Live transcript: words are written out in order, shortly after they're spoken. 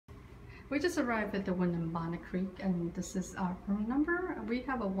We just arrived at the Wyndham Bonnet Creek, and this is our room number. We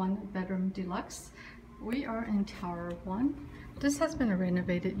have a 1-bedroom deluxe. We are in Tower 1. This has been a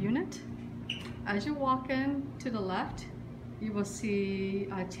renovated unit. As you walk in to the left, you will see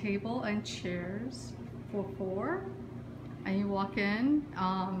a table and chairs for 4. And you walk in,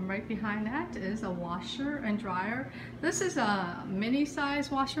 right behind that is a washer and dryer. This is a mini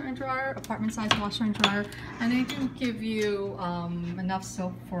size washer and dryer, apartment size washer and dryer, and they do give you enough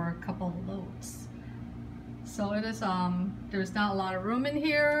soap for a couple of loads. So it is, there's not a lot of room in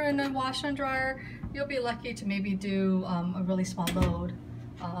here in the washer and dryer. You'll be lucky to maybe do a really small load.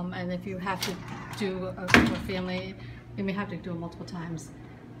 And if you have to do a family, you may have to do it multiple times.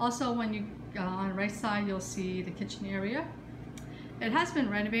 Also, when you on the right side, you'll see the kitchen area. It has been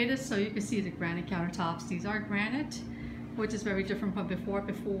renovated, so you can see the granite countertops. These are granite, which is very different from before.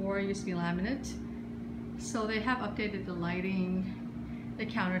 Before, it used to be laminate. So they have updated the lighting, the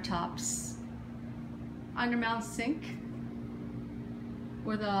countertops, undermount sink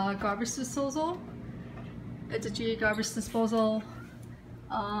with a garbage disposal. It's a GA garbage disposal.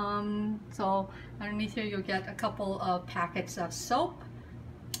 So underneath here, you'll get a couple of packets of soap.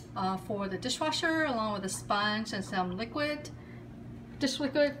 For the dishwasher, along with a sponge and some dish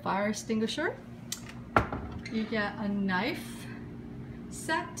liquid, fire extinguisher. You get a knife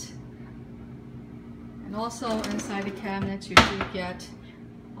set, and also inside the cabinet you do get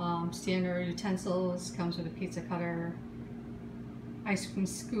standard utensils. Comes with a pizza cutter, ice cream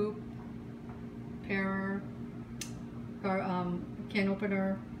scoop, parer, can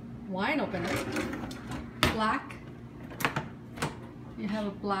opener, wine opener, black. You have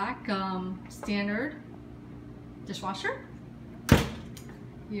a black standard dishwasher.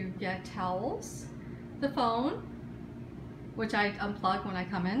 You get towels, the phone, which I unplug when I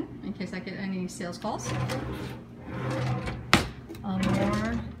come in case I get any sales calls.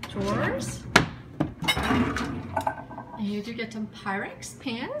 More drawers. And you do get some Pyrex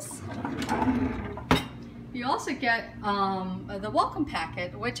pans. You also get the welcome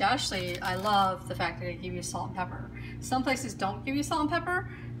packet, which actually I love the fact that they give you salt and pepper. Some places don't give you salt and pepper,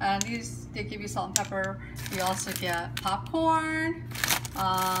 and these they give you salt and pepper. You also get popcorn,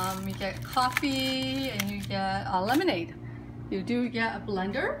 you get coffee, and you get lemonade. You do get a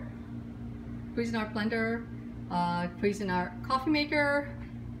blender, Cuisinart blender, Cuisinart coffee maker.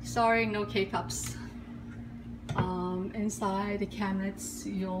 Sorry, no K-cups. Inside the cabinets,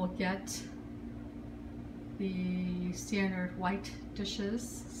 you'll get the standard white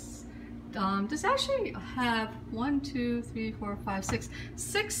dishes. This actually have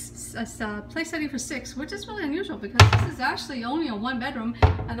 6 place setting for 6, which is really unusual because this is actually only a 1-bedroom,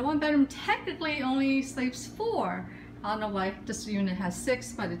 and the 1-bedroom technically only sleeps 4. I don't know why this unit has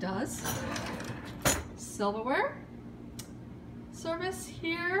 6, but it does. Silverware service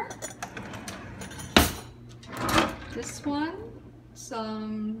here. This one,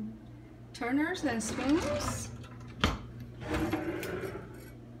 some turners and spoons,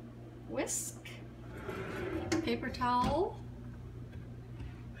 whisk, paper towel,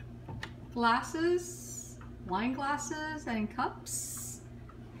 glasses, wine glasses and cups,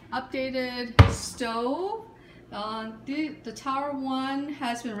 updated stove. The Tower 1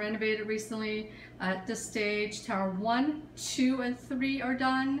 has been renovated recently. At this stage, Tower 1, 2, and 3 are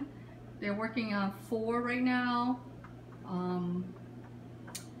done. They're working on 4 right now.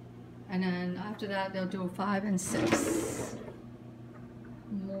 And then after that, they'll do 5 and 6.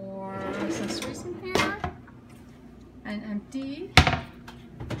 More accessories in here. And empty.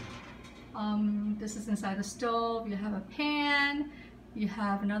 This is inside the stove. You have a pan. You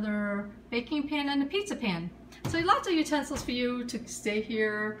have another baking pan and a pizza pan. So lots of utensils for you to stay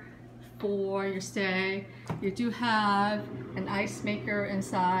here for your stay. You do have an ice maker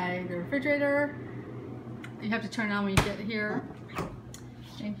inside the refrigerator. You have to turn on when you get here.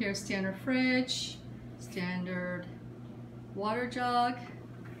 And here's standard fridge, standard water jug,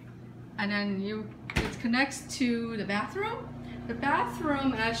 and then it connects to the bathroom. The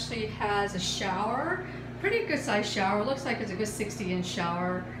bathroom actually has a shower, pretty good sized shower. It looks like it's a good 60-inch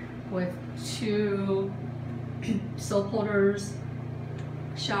shower with 2 soap holders,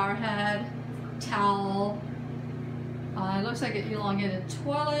 shower head, towel. It looks like an elongated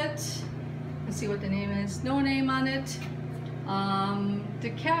toilet. Let's see what the name is. No name on it. The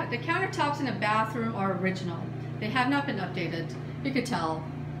countertops in the bathroom are original. They have not been updated. You could tell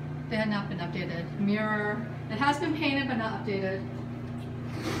they have not been updated. Mirror. It has been painted but not updated.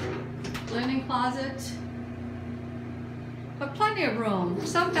 Linen closet. But plenty of room.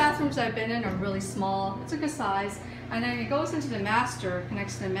 Some bathrooms I've been in are really small. It's a good size. And then it goes into the master,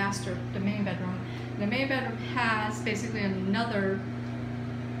 connects to the master, the main bedroom. The main bedroom has basically another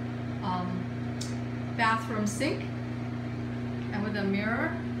bathroom sink and with a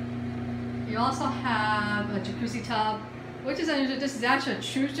mirror. You also have a jacuzzi tub, which is unusual. This is actually a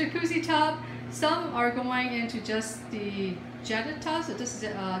true jacuzzi tub. Some are going into just the jetted tubs, so this is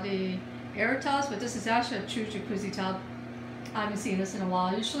the air tubs, but this is actually a true jacuzzi tub. I haven't seen this in a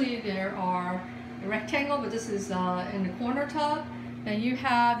while. Usually there are a rectangle, but this is in the corner tub. Then you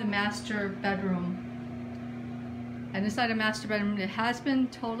have the master bedroom. And inside the master bedroom, it has been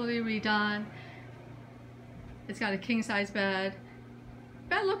totally redone. It's got a king size bed.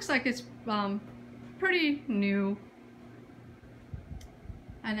 Bed looks like it's pretty new.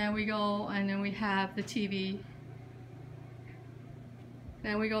 And then we go, and then we have the TV.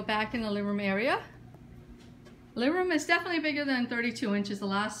 Then we go back in the living room area. Living room is definitely bigger than 32 inches. The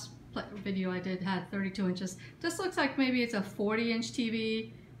last video I did had 32 inches. This looks like maybe it's a 40-inch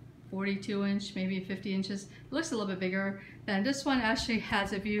TV, 42-inch, maybe 50 inches. It looks a little bit bigger. Then this one actually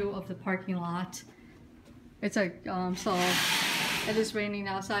has a view of the parking lot. It's a, so it is raining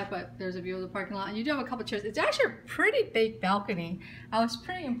outside, but there's a view of the parking lot. And you do have a couple chairs. It's actually a pretty big balcony. I was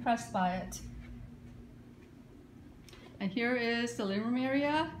pretty impressed by it. And here is the living room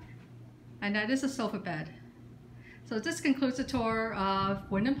area. And that is a sofa bed. So this concludes the tour of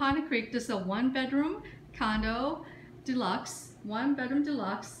Wyndham Bonnet Creek. This is a 1-bedroom condo deluxe, 1-bedroom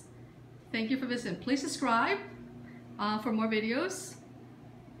deluxe. Thank you for visiting. Please subscribe for more videos.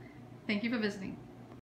 Thank you for visiting.